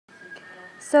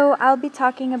So I'll be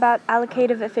talking about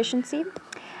allocative efficiency,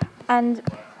 and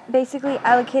basically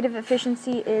allocative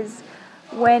efficiency is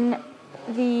when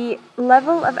the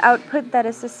level of output that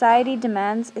a society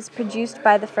demands is produced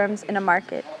by the firms in a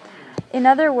market. In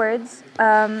other words,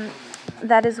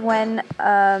 that is when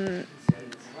the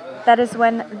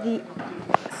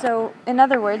so in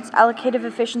other words, allocative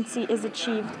efficiency is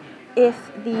achieved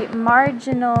if the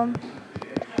marginal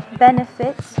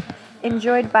benefit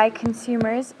enjoyed by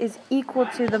consumers is equal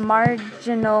to the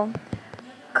marginal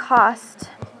cost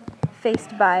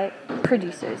faced by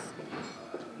producers.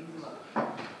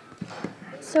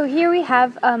 So here we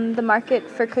have the market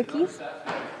for cookies.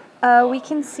 We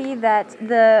can see that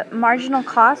the marginal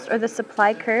cost or the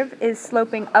supply curve is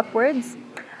sloping upwards.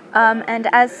 And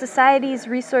as society's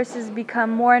resources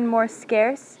become more and more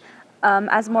scarce,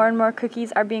 as more and more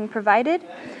cookies are being provided,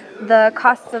 the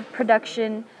costs of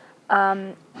production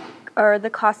or the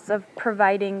costs of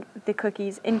providing the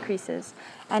cookies increases.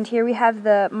 And here we have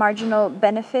the marginal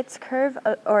benefits curve,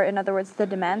 or in other words, the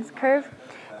demands curve.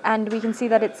 And we can see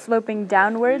that it's sloping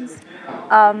downwards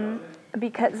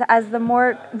because as the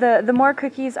more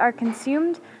cookies are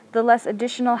consumed, the less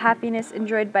additional happiness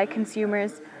enjoyed by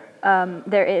consumers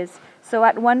there is. So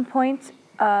at one point,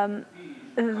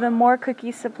 the more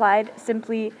cookies supplied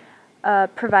simply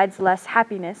provides less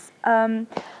happiness.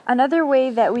 Another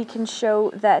way that we can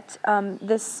show that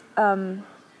this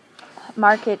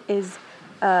market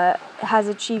has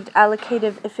achieved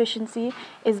allocative efficiency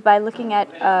is by looking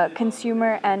at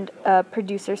consumer and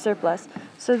producer surplus.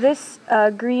 So this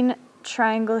green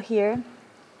triangle here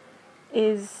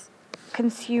is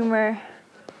consumer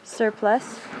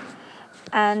surplus,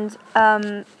 and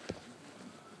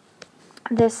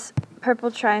this purple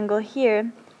triangle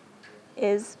here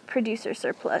is producer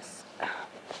surplus.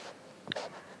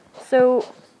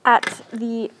 So at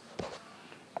the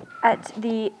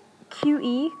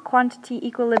QE, quantity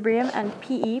equilibrium, and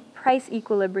PE, price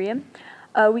equilibrium,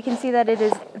 we can see that it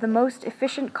is the most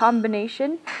efficient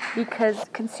combination because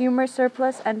consumer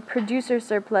surplus and producer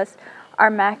surplus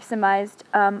are maximized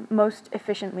most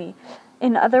efficiently.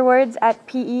 In other words, at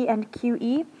PE and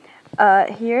QE,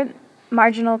 here,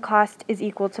 marginal cost is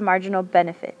equal to marginal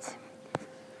benefit.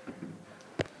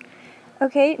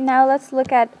 Okay, now let's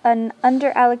look at an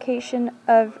underallocation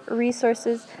of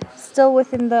resources still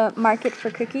within the market for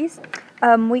cookies.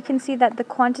 We can see that the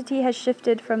quantity has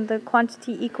shifted from the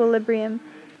quantity equilibrium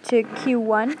to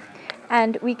Q1,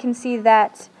 and we can see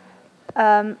that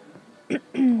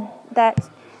that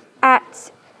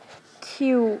at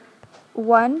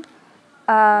Q1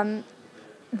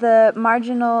 the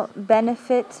marginal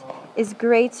benefit is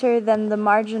greater than the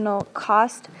marginal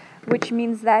cost, which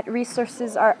means that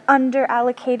resources are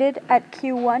underallocated at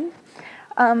Q1.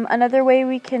 Another way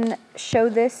we can show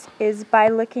this is by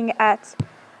looking at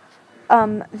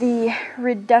the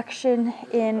reduction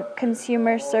in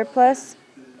consumer surplus,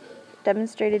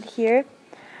 demonstrated here.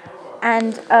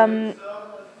 And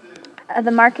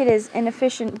the market is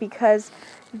inefficient because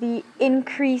the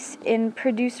increase in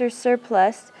producer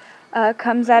surplus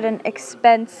comes at an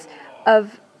expense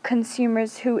of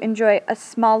consumers who enjoy a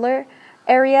smaller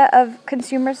area of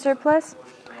consumer surplus.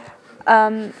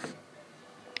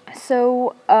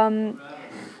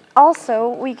 Also,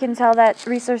 we can tell that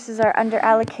resources are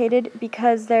underallocated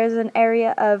because there's an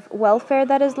area of welfare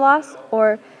that is lost,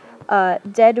 or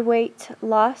deadweight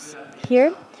loss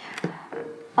here.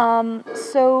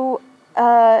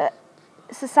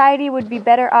 Society would be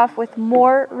better off with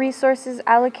more resources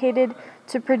allocated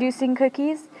to producing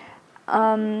cookies.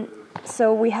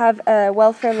 So we have a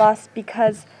welfare loss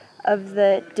because of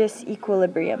the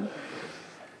disequilibrium.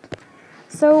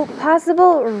 So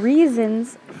possible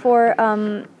reasons for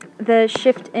the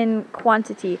shift in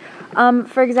quantity.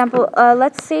 For example,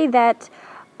 let's say that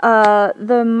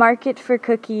the market for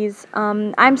cookies,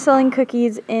 I'm selling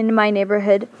cookies in my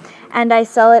neighborhood, and I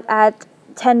sell it at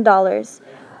 $10.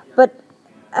 But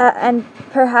and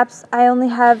perhaps I only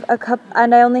have a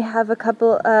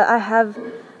couple. I have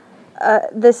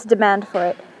this demand for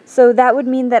it. So that would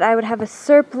mean that I would have a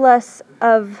surplus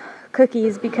of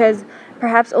cookies because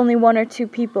perhaps only one or two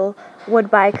people would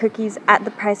buy cookies at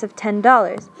the price of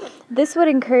 $10. This would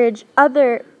encourage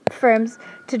other firms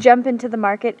to jump into the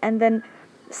market and then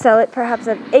sell it perhaps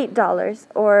at $8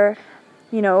 or,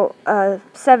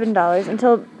 $7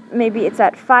 until maybe it's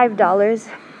at $5,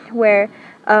 where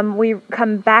we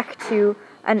come back to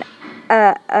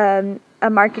a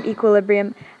market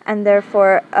equilibrium, and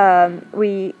therefore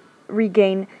we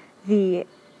regain the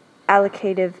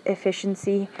allocative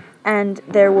efficiency, and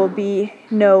there will be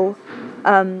no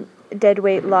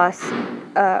deadweight loss,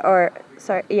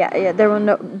 there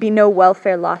will be no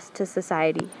welfare loss to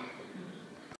society.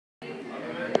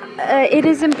 it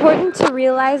is important to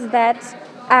realize that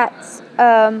at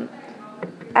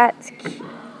at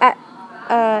at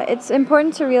it's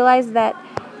important to realize that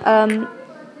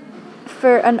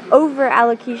for an over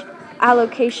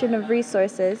allocation of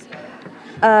resources,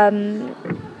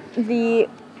 the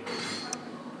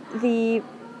the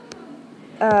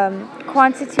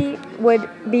quantity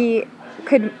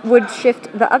would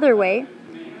shift the other way,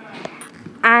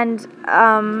 and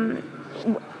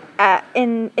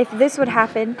if this would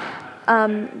happen,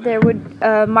 there would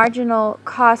marginal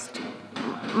cost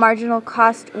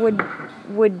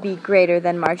would be greater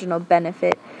than marginal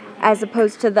benefit, as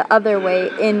opposed to the other way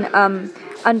in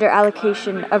under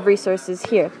allocation of resources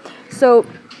here. So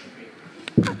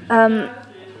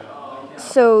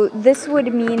this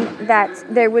would mean that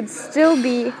there would still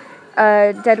be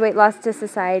a deadweight loss to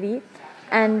society,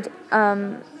 and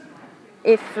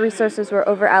if resources were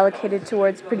over allocated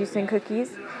towards producing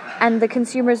cookies, and the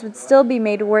consumers would still be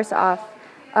made worse off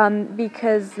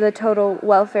because the total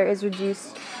welfare is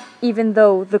reduced, even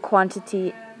though the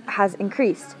quantity has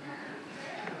increased.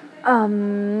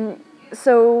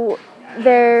 So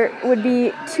there would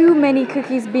be too many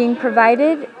cookies being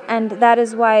provided, and that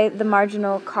is why the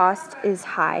marginal cost is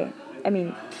high. I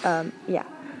mean, yeah.